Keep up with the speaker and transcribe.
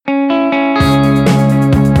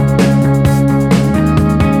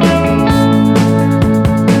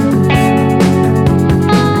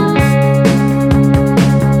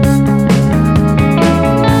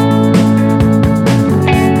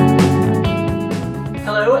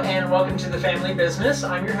welcome to The Family Business.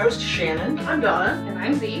 I'm your host, Shannon. I'm Donna. And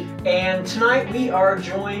I'm Z. And tonight we are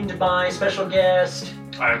joined by special guest...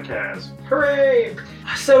 I'm Kaz. Hooray!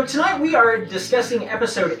 So tonight we are discussing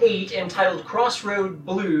episode 8 entitled Crossroad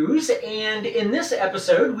Blues, and in this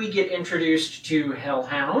episode we get introduced to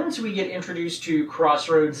hellhounds, we get introduced to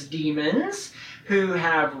Crossroads demons who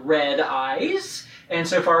have red eyes, and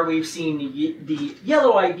so far we've seen the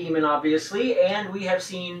yellow-eyed demon obviously, and we have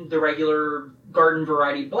seen the regular garden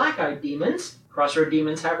variety black-eyed demons. Crossroad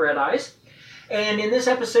demons have red eyes. And in this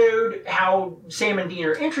episode, how Sam and Dean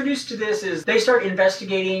are introduced to this is they start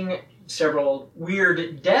investigating several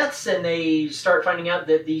weird deaths, and they start finding out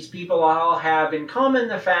that these people all have in common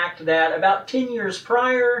the fact that about 10 years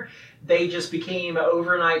prior, they just became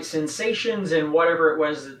overnight sensations in whatever it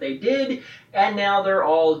was that they did, and now they're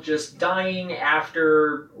all just dying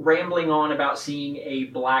after rambling on about seeing a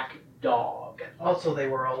black dog. Also, they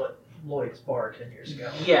were all at Lloyd's bar 10 years ago.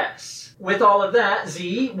 Yes. With all of that,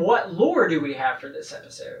 Z, what lore do we have for this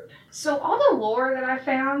episode? So all the lore that I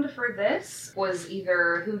found for this was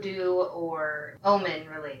either hoodoo or omen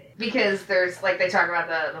related. Because there's, like, they talk about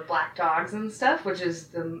the black dogs and stuff, which is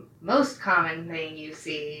the most common thing you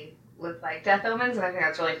see with, like, death omens. And I think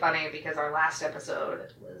that's really funny because our last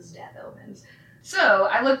episode was death omens. So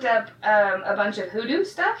I looked up a bunch of hoodoo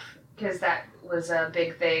stuff, because that was a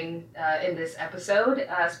big thing in this episode,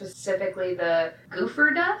 specifically the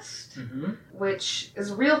goofer dust, which is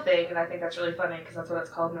a real thing, and I think that's really funny because that's what it's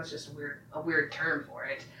called, and that's just a weird term for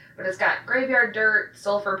it. But it's got graveyard dirt,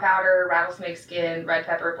 sulfur powder, rattlesnake skin, red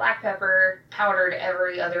pepper, black pepper, powdered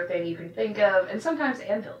every other thing you can think of, and sometimes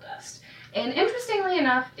anvil dust. And interestingly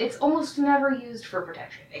enough, it's almost never used for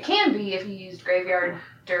protection. It can be if you used graveyard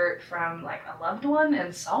dirt from, like, a loved one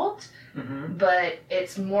and salt, but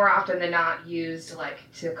it's more often than not used, like,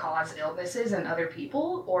 to cause illnesses in other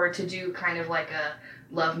people, or to do kind of like a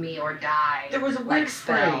love me or die. There was a weird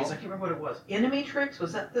phrase, I can't remember what it was. Enemy tricks?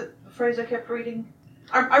 Was that the phrase I kept reading?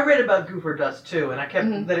 I read about goofer dust too, and I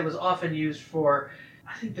kept that it was often used for,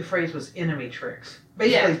 I think the phrase was enemy tricks.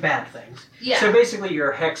 Basically bad things. Yeah. So basically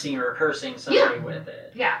you're hexing or cursing somebody with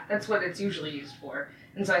it. Yeah, that's what it's usually used for.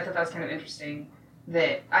 And so I thought that was kind of interesting.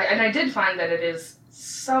 I did find that it is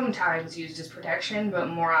sometimes used as protection, but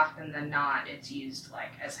more often than not, it's used,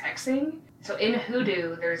 like, as hexing. So in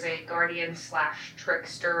hoodoo, there's a guardian /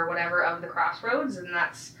 trickster or whatever of the Crossroads, and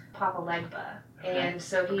that's Papa Legba. Okay. And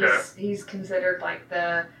so he's considered, like,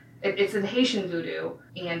 it's in Haitian voodoo,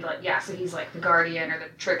 and, like, yeah, so he's, like, the guardian or the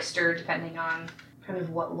trickster, depending on kind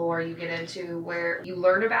of what lore you get into, where you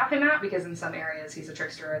learn about him at, because in some areas he's a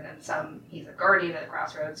trickster, and then some he's a guardian at the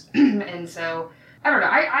Crossroads. And so, I don't know,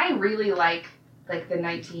 I really like the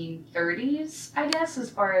 1930s, I guess,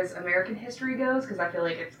 as far as American history goes, because I feel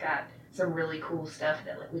like it's got some really cool stuff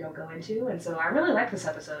that, like, we don't go into, and so I really like this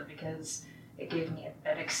episode because it gave me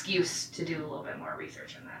an excuse to do a little bit more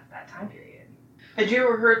research in that time period. Had you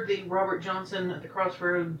ever heard the Robert Johnson at the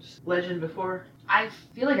Crossroads legend before? I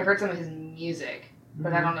feel like I've heard some of his music,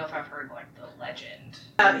 but I don't know if I've heard, like, the legend.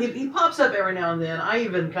 He pops up every now and then. I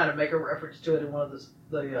even kind of make a reference to it in one of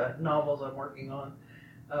the novels I'm working on,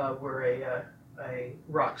 where a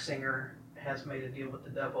rock singer has made a deal with the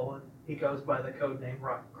devil, and he goes by the code name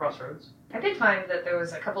Crossroads. I did find that there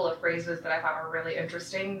was a couple of phrases that I thought were really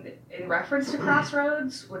interesting in reference to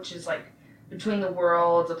Crossroads, which is, like, between the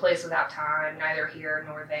worlds, a place without time, neither here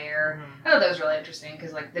nor there. I thought that was really interesting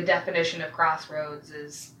because, like, the definition of crossroads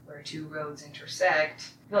is where two roads intersect.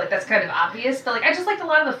 I feel like that's kind of obvious, but, like, I just liked a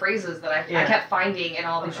lot of the phrases that I kept finding in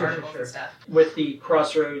all these articles and stuff. With the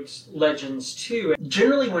Crossroads legends too,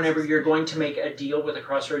 generally whenever you're going to make a deal with a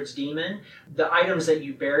Crossroads demon, the items that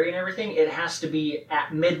you bury and everything, it has to be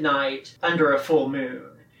at midnight under a full moon.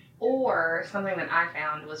 Or something that I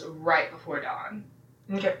found was right before dawn.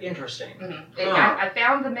 Okay, interesting. I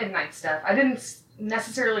found the midnight stuff. I didn't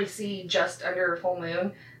necessarily see just under full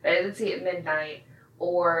moon, but I did see it midnight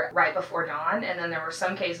or right before dawn. And then there were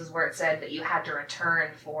some cases where it said that you had to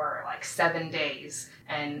return for, like, 7 days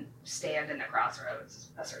and stand in the crossroads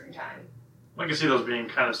a certain time. I can see those being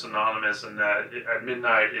kind of synonymous in that at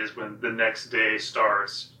midnight is when the next day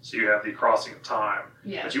starts, so you have the crossing of time.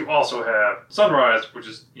 Yeah. But you also have sunrise, which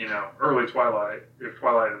is, early twilight,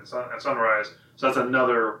 twilight and sunrise. So that's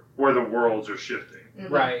another where the worlds are shifting.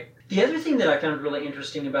 Right. The other thing that I found really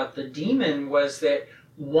interesting about the demon was that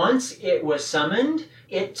once it was summoned,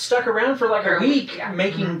 it stuck around for like a week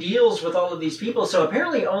making deals with all of these people. So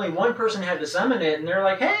apparently only one person had to summon it, and they're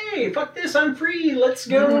like, hey, fuck this, I'm free, let's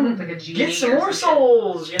go like a get some more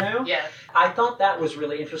souls, you know? Yeah. I thought that was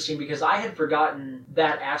really interesting because I had forgotten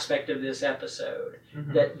that aspect of this episode,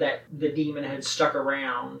 that the demon had stuck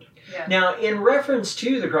around. Yeah. Now, in reference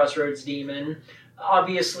to the Crossroads demon,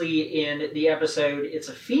 obviously in the episode it's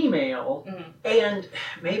a female, and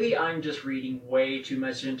maybe I'm just reading way too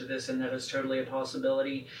much into this and that is totally a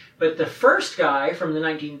possibility, but the first guy from the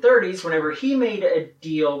 1930s, whenever he made a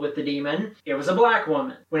deal with the demon, it was a black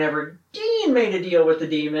woman. Whenever Dean made a deal with the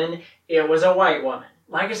demon, it was a white woman.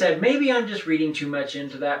 Like I said, maybe I'm just reading too much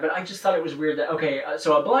into that, but I just thought it was weird that, okay,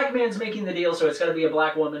 so a black man's making the deal, so it's got to be a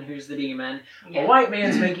black woman who's the demon. Yeah. A white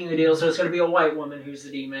man's making the deal, so it's got to be a white woman who's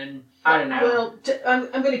the demon. I don't know. Well, I'm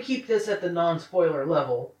going to keep this at the non-spoiler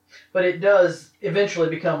level, but it does eventually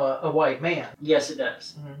become a white man. Yes, it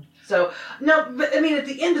does. So, no, but I mean, at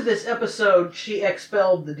the end of this episode, she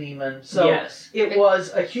expelled the demon, so yes. It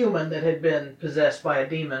was a human that had been possessed by a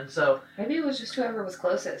demon, so... Maybe it was just whoever was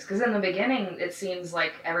closest, because in the beginning, it seems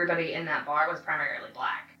like everybody in that bar was primarily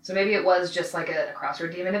black. So maybe it was just like a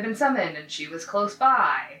crossroad demon had been summoned, and she was close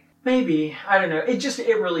by. Maybe. I don't know.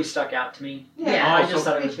 It really stuck out to me. Yeah. I just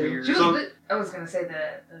thought it was weird. I was going to say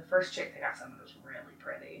the first chick that got summoned was really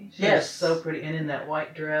pretty. She was so pretty, and in that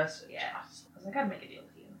white dress. Yeah. I was like, I'd make a deal with you.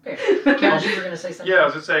 Cal, you were going to say something? Yeah, I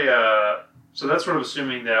was going to say, so that's sort of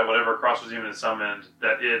assuming that whatever Crossroads demon is summoned,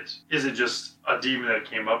 that it isn't just a demon that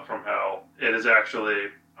came up from hell. It is actually,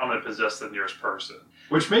 I'm going to possess the nearest person.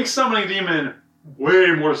 Which makes summoning a demon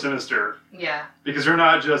way more sinister. Yeah. Because you're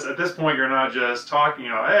not just, at this point, you're not just talking,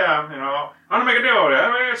 hey, I'm going to make a deal with you.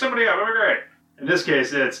 I'm going to get somebody out. That'll be great. In this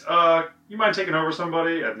case, it's, you mind taking over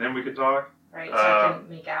somebody, and then we can talk? Right, so I can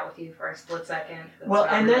make out with you for a split second. Well,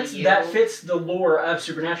 and that fits the lore of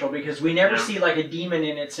Supernatural, because we never see like a demon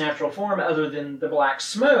in its natural form other than the black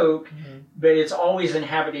smoke, but it's always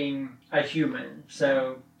inhabiting a human.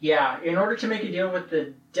 So, yeah, in order to make a deal with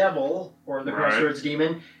the devil, or the Crossroads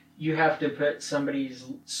demon, you have to put somebody's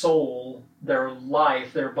soul, their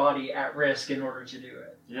life, their body at risk in order to do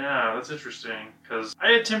it. Yeah, that's interesting, because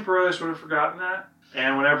I had temporarily sort of forgotten that.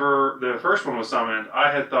 And whenever the first one was summoned,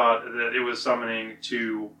 I had thought that it was summoning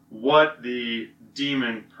to what the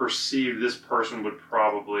demon perceived this person would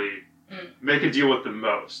probably make a deal with the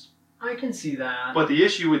most. I can see that. But the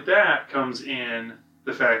issue with that comes in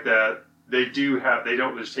the fact that they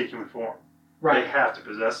don't just take human form. Right. They have to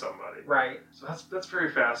possess somebody. Right. So that's very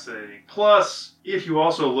fascinating. Plus, if you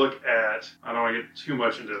also look at, I don't want to get too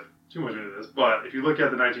much into this, but if you look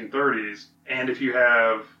at the 1930s, and if you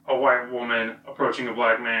have a white woman approaching a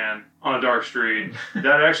black man on a dark street,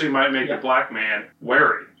 that actually might make the black man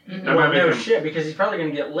wary. Well, no shit, because he's probably going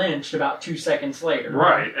to get lynched about 2 seconds later.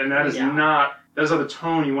 Right, and that is not the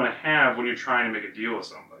tone you want to have when you're trying to make a deal with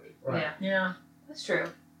somebody. Right. Yeah. That's true.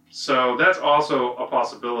 So that's also a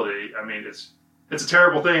possibility. I mean, it's a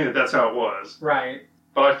terrible thing that that's how it was. Right.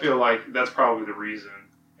 But I feel like that's probably the reason.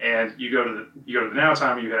 And you go to the now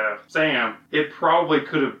time, you have Sam. It probably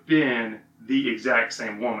could have been the exact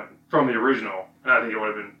same woman from the original, and I think it would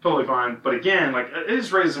have been totally fine. But again, like, it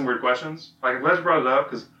just raises some weird questions. Like, I'm glad you brought it up,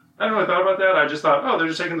 because I hadn't really thought about that. I just thought, they're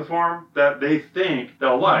just taking the form that they think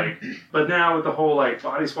they'll like. But now with the whole like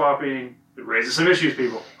body swapping, it raises some issues,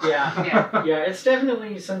 people. Yeah. Yeah, it's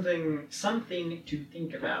definitely something to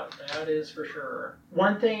think about. That is for sure.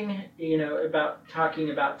 One thing, about talking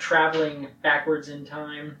about traveling backwards in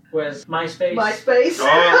time was MySpace. MySpace?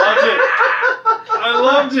 Oh, I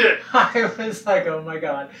loved it! I was like, oh my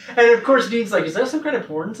god. And of course Dean's like, is that some kind of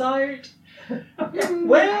porn site? Well,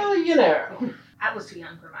 I was too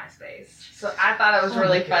young for MySpace. So I thought it was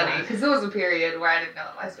really funny, because it was a period where I didn't know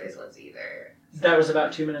what MySpace was either. That was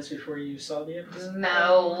about 2 minutes before you saw the episode?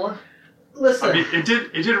 No. Listen. I mean, it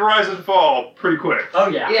did rise and fall pretty quick. Oh,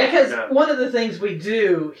 yeah. Because one of the things we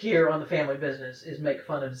do here on The Family Business is make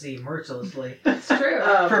fun of Z mercilessly. It's true.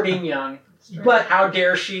 For being young. But how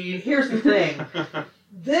dare she? Here's the thing.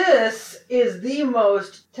 This is the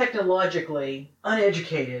most technologically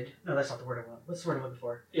uneducated... No, that's not the word I want. What's the word I'm looking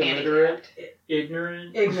for? Illiterate?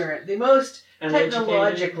 Ignorant? Ignorant. The most Uneducated.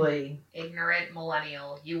 technologically... ignorant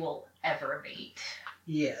millennial you will ever meet.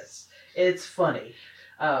 Yes. It's funny.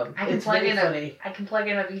 I can it's plug really in funny. I can plug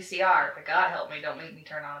in a VCR, but God help me, don't make me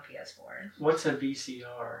turn on a PS4. What's a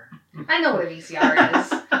VCR? I know what a VCR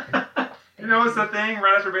is. You know, it's the thing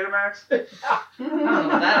right after Betamax? I don't know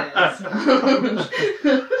what that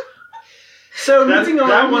is. So moving on.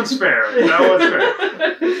 That one's fair. That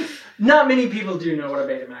one's fair. Not many people do know what a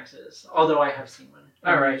Betamax is, although I have seen one.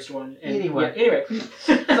 All right. Used one. Anyway.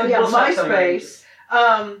 So yeah, MySpace.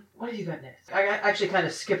 What have you got next? I actually kind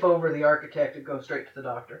of skip over the architect and go straight to the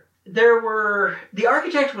doctor. the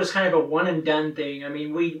architect was kind of a one and done thing. I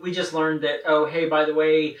mean, we just learned that, oh, hey, by the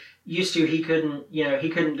way, used to he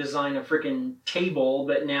couldn't design a freaking table,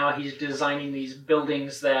 but now he's designing these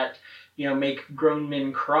buildings that, make grown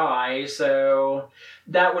men cry. So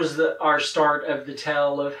that was our start of the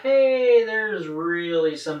tell of, hey, there's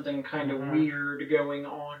really something kind of weird going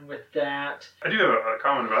on with that. I do have a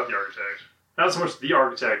comment about the architect. Not so much the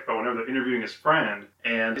architect, but whenever they're interviewing his friend,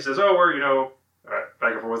 and he says, oh, we're, all right,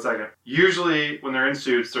 back up for 1 second. Usually, when they're in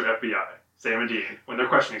suits, they're FBI, Sam and Dean, when they're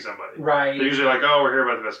questioning somebody. Right. They're usually like, oh, we're here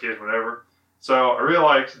about the investigation, whatever. So I really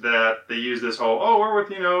liked that they use this whole, oh, we're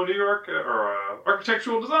with, New York, or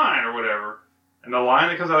architectural design, or whatever. And the line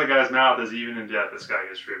that comes out of the guy's mouth is, even in death, this guy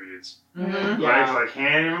gets tributes. Mm-hmm. Yeah. I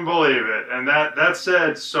can't even believe it. And that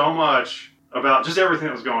said so much about just everything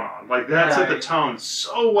that was going on. Like, that set the tone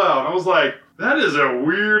so well. And I was like, that is a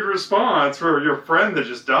weird response for your friend that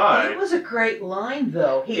just died. It was a great line,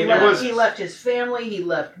 though. He left his family, he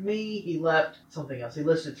left me, he left something else. He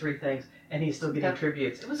listed 3 things, and he's still getting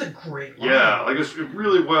tributes. It was a great line. Yeah, like, it was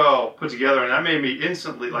really well put together, and that made me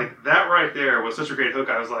instantly, like, that right there was such a great hook.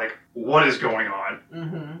 I was like, what is going on?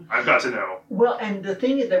 Mm-hmm. I've got to know. Well, and the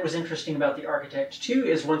thing that was interesting about the architect, too,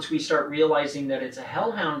 is once we start realizing that it's a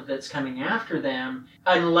hellhound that's coming after them,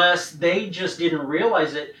 unless they just didn't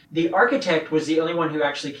realize it, the architect was the only one who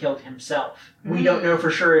actually killed himself. Mm-hmm. We don't know for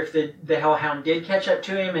sure if the hellhound did catch up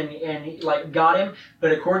to him and got him,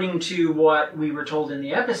 but according to what we were told in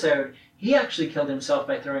the episode, he actually killed himself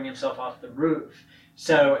by throwing himself off the roof.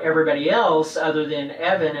 So everybody else, other than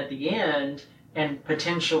Evan at the end, and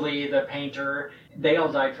potentially the painter, they all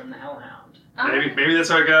died from the hellhound. Maybe that's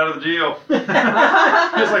how I got out of the deal. He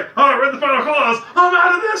was like, oh, I read the final clause. I'm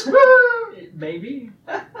out of this. Woo! Maybe.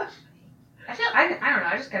 I don't know.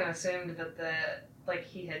 I just kind of assumed that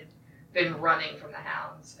he had been running from the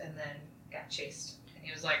hounds and then got chased, and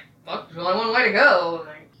he was like, "Fuck, there's only one way to go."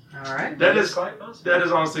 All right. That is quite possible. That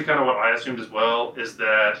is honestly kind of what I assumed as well, is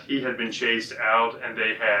that he had been chased out and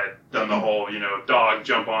they had done the whole, dog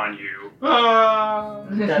jump on you.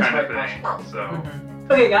 That's kind of quite thing. possible. So.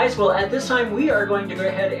 Mm-hmm. Okay, guys, well, at this time, we are going to go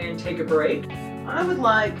ahead and take a break. I would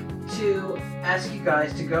like to ask you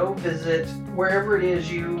guys to go visit wherever it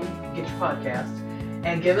is you get your podcasts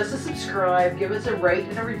and give us a subscribe, give us a rate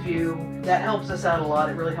and a review. That helps us out a lot.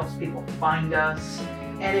 It really helps people find us.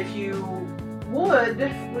 And if you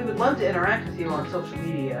we would love to interact with you on social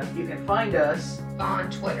media. You can find us on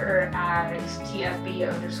Twitter at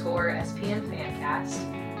TFB_SPNFancast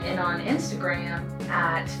and on Instagram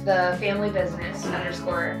at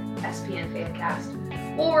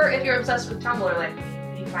thefamilybusiness_SPNFancast. Or if you're obsessed with Tumblr like me,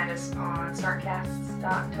 you can find us on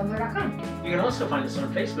snarkcasts.tumblr.com. You can also find us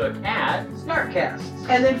on Facebook at Snarkcasts.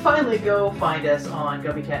 And then finally go find us on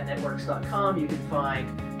GummyCatNetworks.com. You can find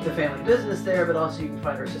The Family Business there, but also you can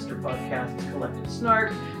find our sister podcasts, Collective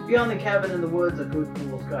Snark, Beyond the Cabin in the Woods, A Good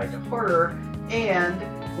Fool's Guide to Horror, and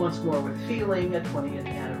Once More with Feeling, a 20th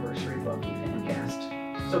anniversary Buffy fancast.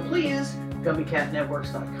 So please,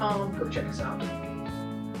 GummyCatNetworks.com, go check us out.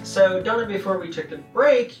 So, Donna, before we took the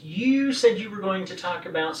break, you said you were going to talk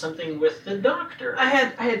about something with the doctor. I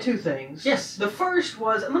had 2 things. Yes. The first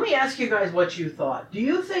was, let me ask you guys what you thought. Do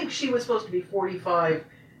you think she was supposed to be 45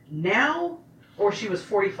 now? Or she was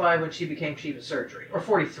 45 when she became chief of surgery. Or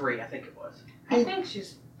 43, I think it was. I think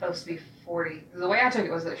she's supposed to be 40. The way I took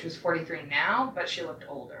it was that she was 43 now, but she looked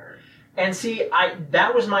older. And see,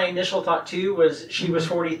 that was my initial thought too, was she was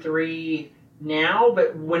 43 now,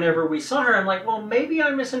 but whenever we saw her, I'm like, well, maybe I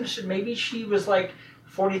misunderstood. Maybe she was like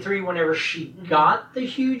 43 whenever she got the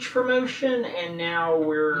huge promotion, and now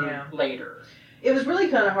we're later. It was really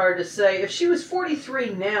kind of hard to say. If she was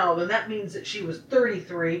 43 now, then that means that she was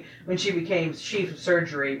 33 when she became chief of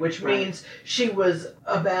surgery, which means she was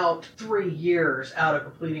about 3 years out of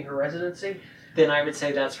completing her residency. Then I would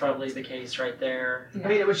say that's probably the case right there. Yeah. I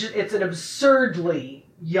mean, it's an absurdly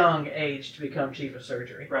young age to become chief of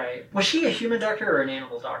surgery. Right. Was she a human doctor or an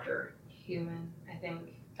animal doctor? Human, I think.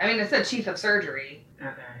 I mean, it said chief of surgery.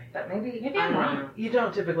 Okay. But maybe I'm wrong. You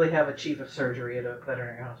don't typically have a chief of surgery at a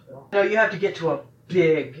veterinary hospital. No, you have to get to a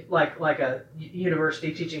big, like a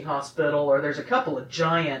university teaching hospital, or there's a couple of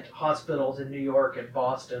giant hospitals in New York and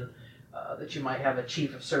Boston that you might have a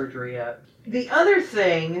chief of surgery at. The other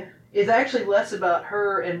thing is actually less about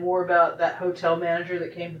her and more about that hotel manager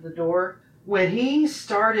that came to the door. When he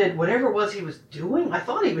started whatever it was he was doing, I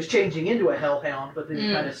thought he was changing into a hellhound, but then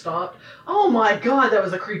he kind of stopped. Oh my god, that was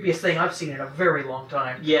the creepiest thing I've seen in a very long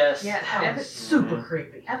time. Yes. Yeah, That was super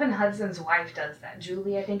creepy. Evan Hudson's wife does that.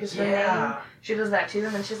 Julie, I think is her name. She does that to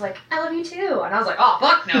him, and she's like, I love you too. And I was like, oh,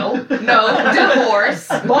 fuck no. No, divorce.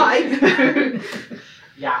 Bye.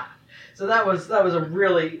 Yeah. So that was a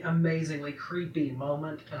really amazingly creepy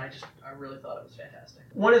moment, and I really thought it was fantastic.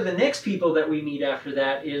 One of the next people that we meet after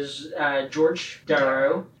that is George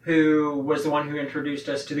Darrow, who was the one who introduced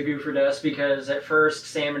us to the Goofer Dust, because at first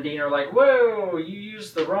Sam and Dean are like, whoa, you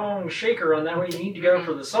used the wrong shaker on that one, you need to go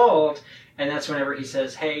for the salt. And that's whenever he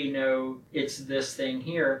says, hey, no, it's this thing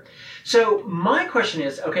here. So my question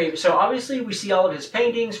is, okay, so obviously we see all of his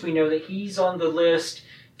paintings, we know that he's on the list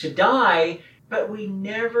to die, but we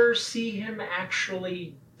never see him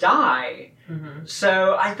actually die. Mm-hmm.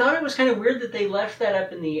 So I thought it was kind of weird that they left that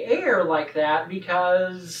up in the air like that,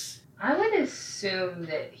 because... I would assume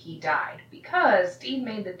that he died because Dean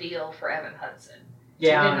made the deal for Evan Hudson.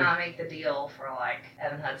 Yeah. He did not make the deal for, like,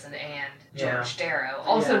 Evan Hudson and George Darrow.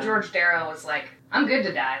 Also, Yeah. George Darrow was like, I'm good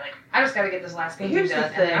to die. Like, I just got to get this last painting Here's the done,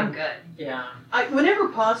 and thing. then I'm good. Yeah. Whenever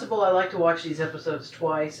possible, I like to watch these episodes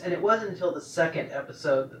twice, and it wasn't until the second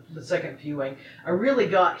episode, the second viewing, I really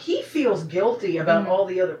got, he feels guilty about all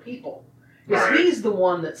the other people. Because Right. he's the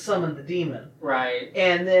one that summoned the demon. Right.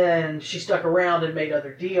 And then she stuck around and made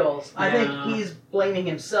other deals. I think Yeah. he's blaming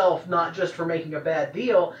himself, not just for making a bad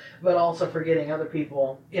deal, but also for getting other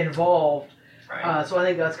people involved. Right. So I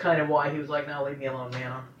think that's kind of why he was like, no, leave me alone,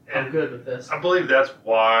 man. I'm And good with this. I believe that's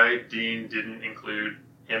why Dean didn't include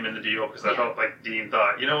him in the deal, because I felt like Dean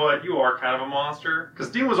thought, you know what, you are kind of a monster. Because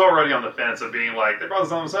Dean was already on the fence of being like, they brought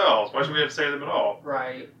this on themselves. Why should we have to save them at all?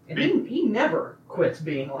 Right. And he never quits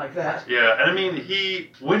being like that. Yeah, and I mean,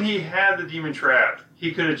 when he had the demon trapped,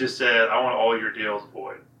 he could have just said, I want all your deals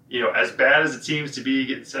void. You know, as bad as it seems to be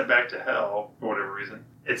getting sent back to hell, for whatever reason,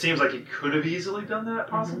 it seems like he could have easily done that,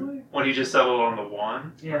 possibly, when he just settled on the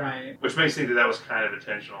one. Yeah. Right. Which makes me think that was kind of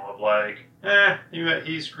intentional, of like,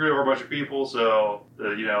 he screwed over a bunch of people, so,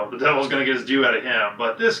 the devil's going to get his due out of him.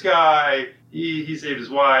 But this guy, he saved his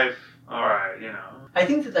wife, alright, I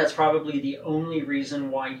think that that's probably the only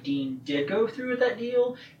reason why Dean did go through with that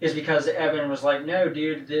deal, is because Evan was like, no,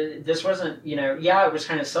 dude, this wasn't, it was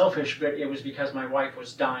kind of selfish, but it was because my wife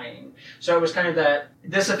was dying. So it was kind of that,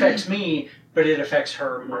 this affects me, but it affects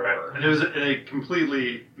her more. Right. And it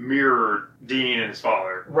completely mirrored Dean and his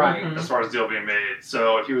father. Right. Mhm. As far as the deal being made.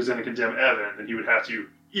 So if he was going to condemn Evan, then he would have to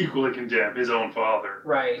equally condemn his own father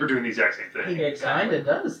Right. for doing the exact same thing. He kind of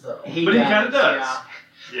does, though. But he kind of does. Yeah.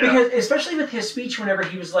 Yeah. Because, especially with his speech, whenever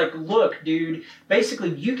he was like, look, dude, basically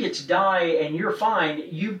you get to die and you're fine.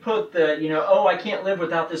 You put the, I can't live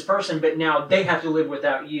without this person, but now they have to live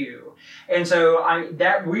without you. And so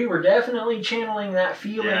we were definitely channeling that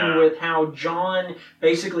feeling with how John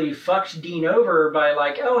basically fucked Dean over by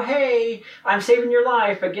like, oh, hey, I'm saving your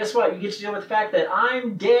life, but guess what? You get to deal with the fact that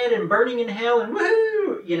I'm dead and burning in hell and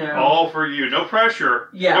woohoo, All for you. No pressure.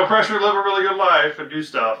 Yeah. No pressure to live a really good life and do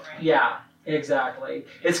stuff. Yeah. Exactly.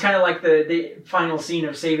 It's kind of like the final scene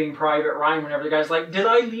of Saving Private Ryan, whenever the guy's like, did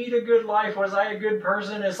I lead a good life? Was I a good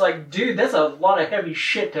person? It's like, dude, that's a lot of heavy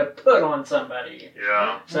shit to put on somebody.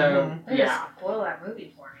 Yeah. So, They yeah. just spoil that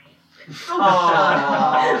movie for me.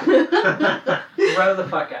 Aww. Grow the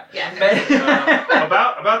fuck up. Yeah.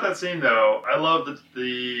 About that scene, though, I love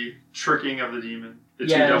the tricking of the demon. The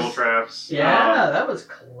Yes. two double traps. Yeah, that was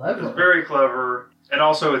It's clever. very clever. And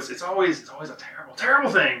also, it's always a terrible, terrible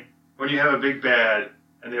thing when you have a big bad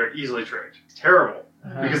and they're easily tricked. It's terrible.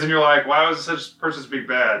 Uh-huh. Because then you're like, why was such person's big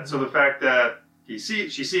bad? So the fact that she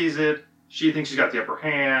sees it, she thinks she's got the upper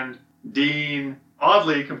hand. Dean,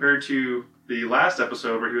 oddly, compared to the last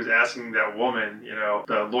episode where he was asking that woman,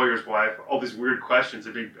 the lawyer's wife, all these weird questions,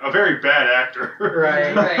 and being a very bad actor.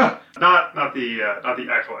 Right. Right. not the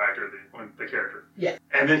actual actor, the character. Yeah.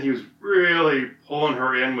 And then he was really pulling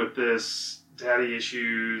her in with this daddy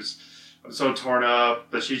issues. I'm so torn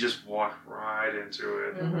up that she just walked right into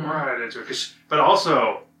it. Mhm. Right into it. But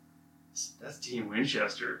also, that's Dean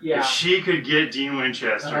Winchester. Yeah. If she could get Dean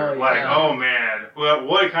Winchester, Oh, yeah. oh man,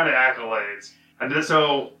 what kind of accolades. And then,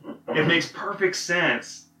 so it makes perfect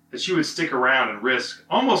sense that she would stick around and risk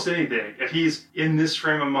almost anything if he's in this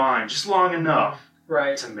frame of mind just long enough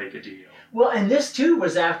Right. to make a deal. Well, and this too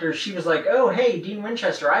was after she was like, oh, hey, Dean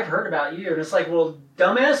Winchester, I've heard about you. And it's like, well,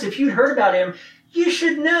 dumbass, if you'd heard about him, you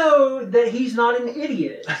should know that he's not an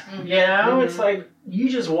idiot. It's like, you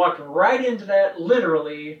just walked right into that,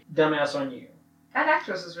 literally, dumbass on you. That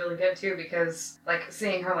actress was really good too, because like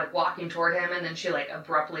seeing her like walking toward him and then she like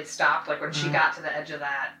abruptly stopped like when she got to the edge of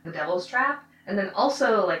the devil's trap. And then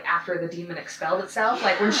also like after the demon expelled itself,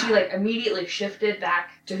 like when she like immediately shifted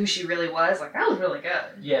back to who she really was, like that was really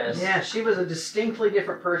good. Yes. Yeah, she was a distinctly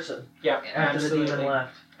different person Yeah, after the demon absolutely.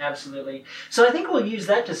 left. Absolutely. So I think we'll use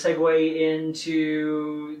that to segue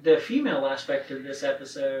into the female aspect of this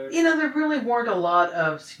episode. You know, there really weren't a lot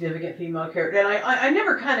of significant female characters, and I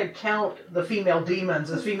never kind of count the female demons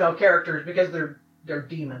as female characters because they're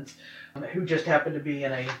demons who just happen to be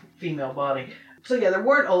in a female body. So yeah, there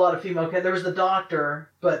weren't a lot of female characters. There was the doctor,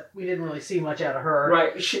 but we didn't really see much out of her.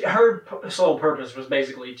 Right. Her sole purpose was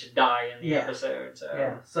basically to die in the episode. So.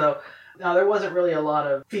 Yeah. So no, there wasn't really a lot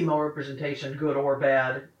of female representation, good or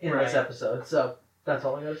bad, in this episode. So that's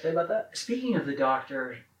all I got to say about that. Speaking of the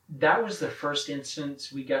doctor, that was the first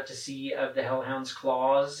instance we got to see of the Hellhound's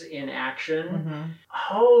claws in action. Mm-hmm.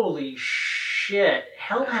 Holy shit.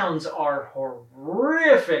 Hellhounds are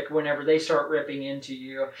horrific whenever they start ripping into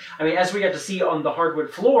you. I mean, as we got to see on the hardwood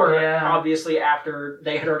floor, obviously after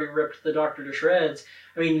they had already ripped the doctor to shreds.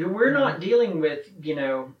 I mean, we're not dealing with, you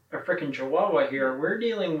know, a frickin' chihuahua here. We're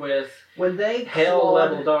dealing with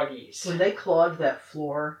hell-level doggies. When they clawed that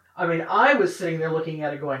floor, I mean, I was sitting there looking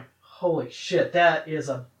at it going, holy shit, that is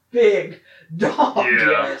a big dog.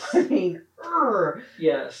 Yeah. Yes. I mean,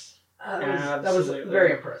 yes. That was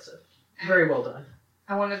very impressive. Very well done.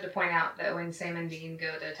 I wanted to point out that when Sam and Dean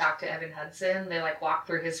go to talk to Evan Hudson, they like walk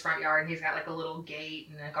through his front yard and he's got like a little gate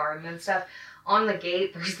and a garden and stuff. On the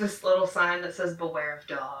gate, there's this little sign that says "Beware of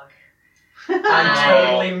dog." I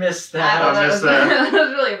totally missed that. I missed that. That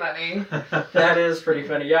was really funny. That is pretty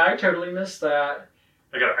funny. Yeah, I totally missed that.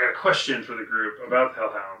 I got a question for the group about the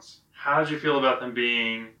Hellhounds. How did you feel about them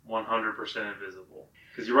being 100% invisible?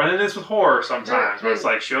 Because you run into this with horror sometimes, where it's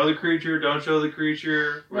like, show the creature, don't show the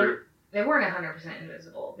creature. They weren't 100%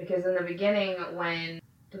 invisible, because in the beginning when...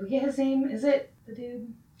 Did we get his name? Is it the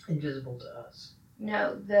dude? Invisible to us.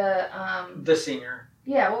 No, the singer.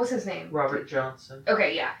 Yeah, what was his name? Robert Johnson.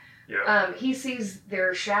 Okay, yeah. Yeah. He sees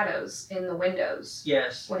their shadows in the windows.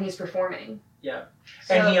 Yes. When he's performing. Yeah.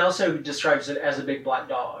 So, and he also describes it as a big black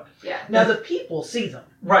dog. Yeah. Now the people see them.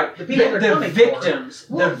 Right. The people the victims.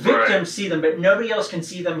 Well, the victims see them, but nobody else can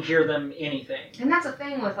see them, hear them, anything. And that's the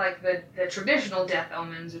thing with like the traditional death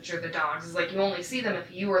omens, which are the dogs, is like you only see them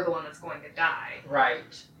if you are the one that's going to die.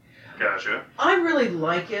 Right. Gotcha. I really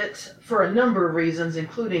like it for a number of reasons,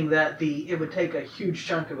 including that it would take a huge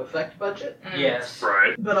chunk of effect budget. Yes.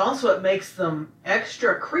 Right. But also it makes them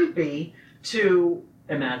extra creepy to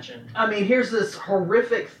imagine. I mean, here's this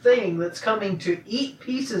horrific thing that's coming to eat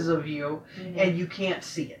pieces of you, and you can't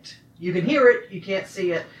see it. You can hear it, you can't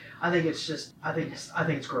see it. I think it's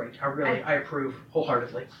great. I approve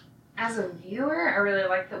wholeheartedly. As a viewer, I really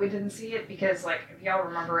like that we didn't see it because, like, if y'all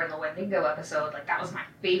remember in the Wendigo episode, like, that was my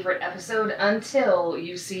favorite episode until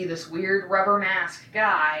you see this weird rubber mask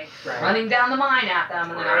guy running down the mine at them,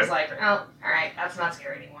 and then I was like, oh, alright, that's not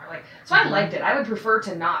scary anymore. Like, so I liked it. I would prefer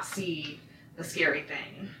to not see the scary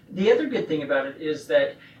thing. The other good thing about it is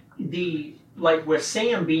that with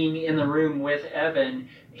Sam being in the room with Evan,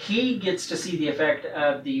 he gets to see the effect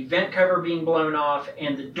of the vent cover being blown off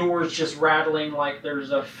and the doors just rattling like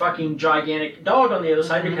there's a fucking gigantic dog on the other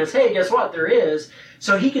side because, hey, guess what? There is.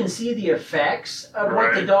 So he can see the effects of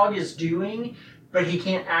what the dog is doing, but he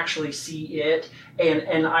can't actually see it.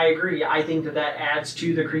 And I agree. I think that adds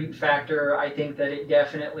to the creep factor. I think that it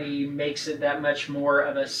definitely makes it that much more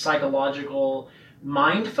of a psychological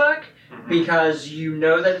mindfuck because you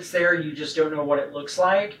know that it's there, you just don't know what it looks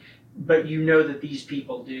like. But you know that these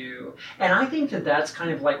people do. And I think that that's kind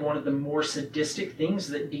of like one of the more sadistic things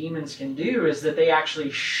that demons can do is that they actually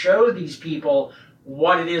show these people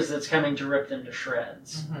what it is that's coming to rip them to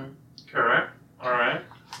shreds. Correct. All right.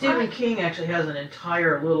 Stephen King actually has an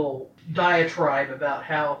entire little diatribe about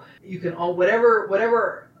how you can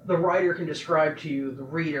whatever the writer can describe to you, the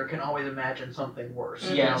reader can always imagine something worse.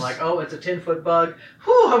 You know, like, oh, it's a 10-foot bug.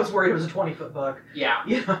 Whew, I was worried it was a 20-foot bug. Yeah.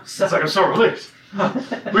 You know, so. It's like I'm so relieved.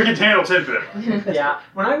 We can handle 10-foot. Yeah.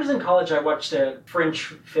 When I was in college, I watched a French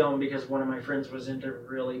film because one of my friends was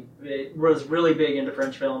really big into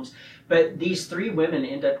French films. But these three women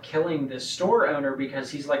end up killing this store owner because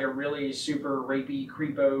he's like a really super rapey,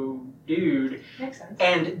 creepo dude. Makes sense.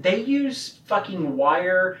 And they use fucking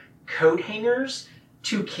wire coat hangers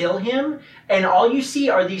to kill him, and all you see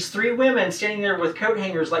are these three women standing there with coat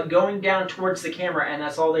hangers like going down towards the camera, and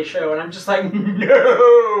that's all they show. And I'm just like,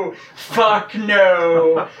 no, fuck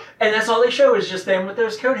no. And that's all they show is just them with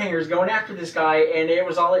those coat hangers going after this guy, and it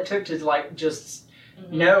was all it took to like just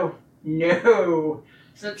no.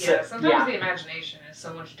 So sometimes the imagination is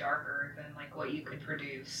so much darker than like what you could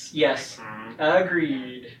produce. Yes. Like,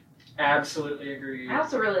 Agreed. Absolutely agreed. I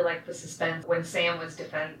also really liked the suspense when Sam was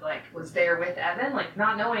was there with Evan, like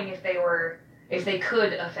not knowing if they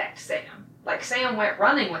could affect Sam. Like Sam went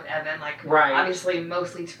running with Evan, like obviously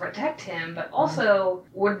mostly to protect him, but also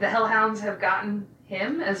would the Hellhounds have gotten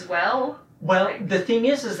him as well. Well, the thing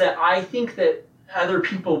is that I think that other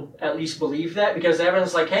people at least believe that because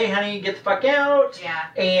Evan's like, hey, honey, get the fuck out. Yeah.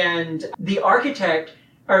 And the architect,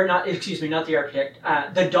 or not, excuse me, not the architect,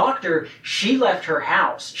 the doctor, she left her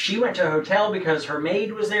house. She went to a hotel because her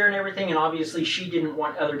maid was there and everything, and obviously she didn't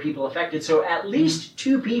want other people affected. So at least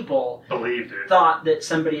 2 people Believed it. thought that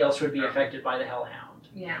somebody else would be affected by the Hellhound.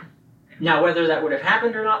 Yeah. Now, whether that would have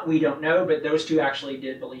happened or not, we don't know, but those 2 actually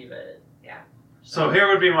did believe it. Yeah. So here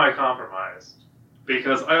would be my compromise.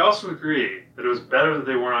 Because I also agree that it was better that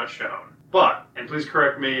they were not shown. But, and please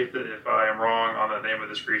correct me if I am wrong on the name of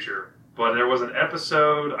this creature, but there was an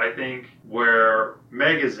episode, I think, where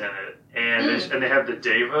Meg is in it, and they have the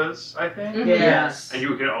Devas, I think? Mhm. Yes. And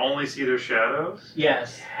you can only see their shadows.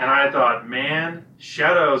 Yes. And I thought, man,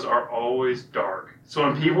 shadows are always dark. So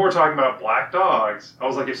when people were talking about black dogs, I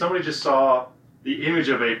was like, if somebody just saw the image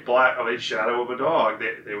of a shadow of a dog,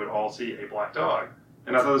 they would all see a black dog.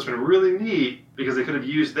 And I thought this would have been really neat because they could have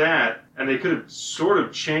used that and they could have sort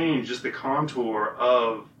of changed just the contour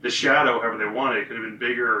of the shadow however they wanted. It could have been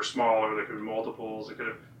bigger or smaller. There could have been multiples. It could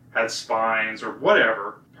have had spines or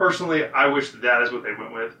whatever. Personally, I wish that is what they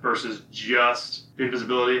went with versus just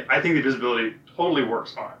invisibility. I think the invisibility totally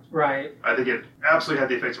works fine. Right. I think it absolutely had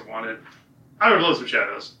the effects it wanted. I would love some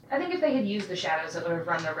shadows. I think if they had used the shadows, it would have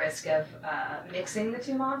run the risk of mixing the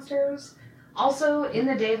 2 monsters. Also, in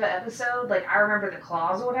the Deva episode, like, I remember the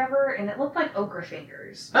claws or whatever, and it looked like okra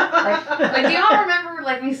fingers. Like do y'all remember,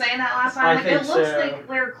 like, me saying that last time? I Like, think it looks so. like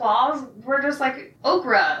their claws were just, like,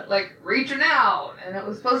 okra, like, reaching out. And it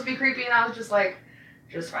was supposed to be creepy, and I was just like,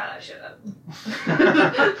 just fry that shit up.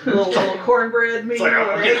 little cornbread meal. It's like,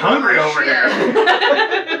 I'm getting hungry over here.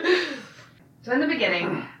 So in the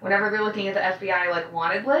beginning, whenever they're looking at the FBI like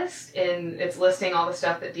wanted list, and it's listing all the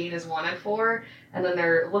stuff that Dean is wanted for, and then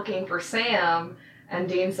they're looking for Sam, and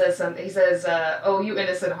Dean says something. He says, "Oh, you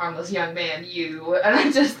innocent, harmless young man, you." And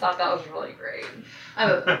I just thought that was really great. I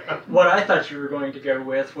thought that was great. What I thought you were going to go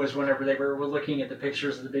with was whenever they were looking at the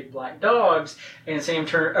pictures of the big black dogs, and Dean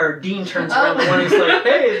turns around the one and he's like,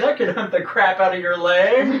 "Hey, that could hunt the crap out of your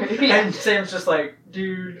leg," Yeah. and Sam's just like,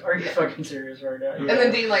 "Dude, are you fucking serious right now?" And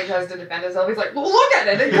then Dean like tries to defend himself. He's like, "Well, look at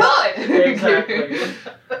it, it could." Exactly.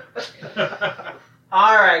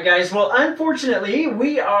 All right, guys. Well, unfortunately,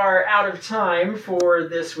 we are out of time for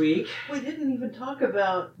this week. We didn't even talk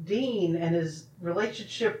about Dean and his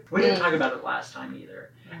relationship. We didn't talk about it last time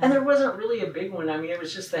either. And there wasn't really a big one. I mean, it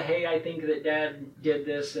was just the, hey, I think that Dad did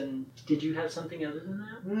this, and did you have something other than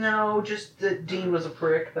that? No, just that Dean was a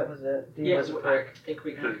prick. That was it. Dean was a I prick. think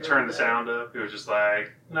we kind of Turn the sound up. It was just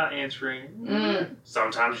like not answering. Mm.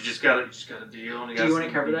 Sometimes you just gotta deal. And Do you want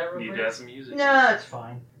to cover that real You quick? need to add some music. Nah, it's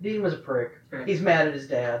fine. Dean was a prick. Right. He's mad at his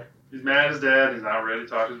dad. He's mad at his dad. He's not ready to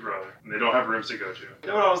talk to his brother. And they don't have rooms to go to.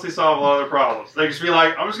 They would honestly solve a lot of their problems. They just be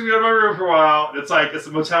like, I'm just gonna go to my room for a while. It's like it's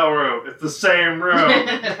a motel room. It's the same room.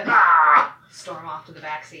 Ah! Storm off to the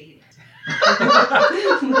back seat.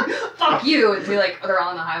 Fuck you! And be like, they're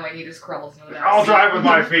all on the highway and he just crawls into the back I'll seat. drive with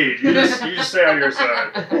my feet. You just stay on your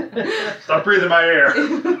side. Stop breathing my air.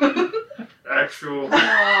 Actual fight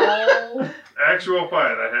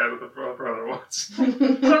I had with a brother once. Stop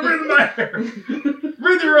breathing my air.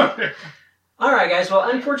 Breathe your own air. All right, guys. Well,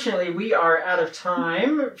 unfortunately, we are out of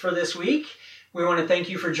time for this week. We want to thank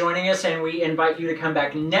you for joining us, and we invite you to come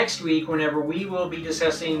back next week whenever we will be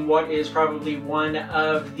discussing what is probably one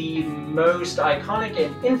of the most iconic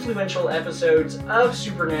and influential episodes of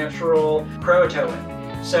Supernatural,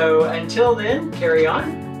 Croatoan. So until then, carry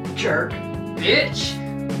on. Jerk. Bitch!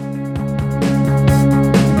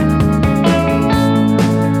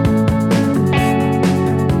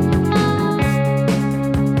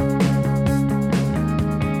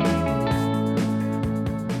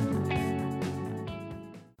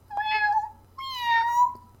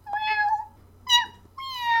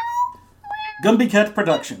 Gumby Cat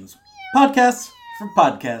Productions. Podcasts for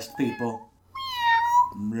podcast people.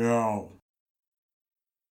 Meow.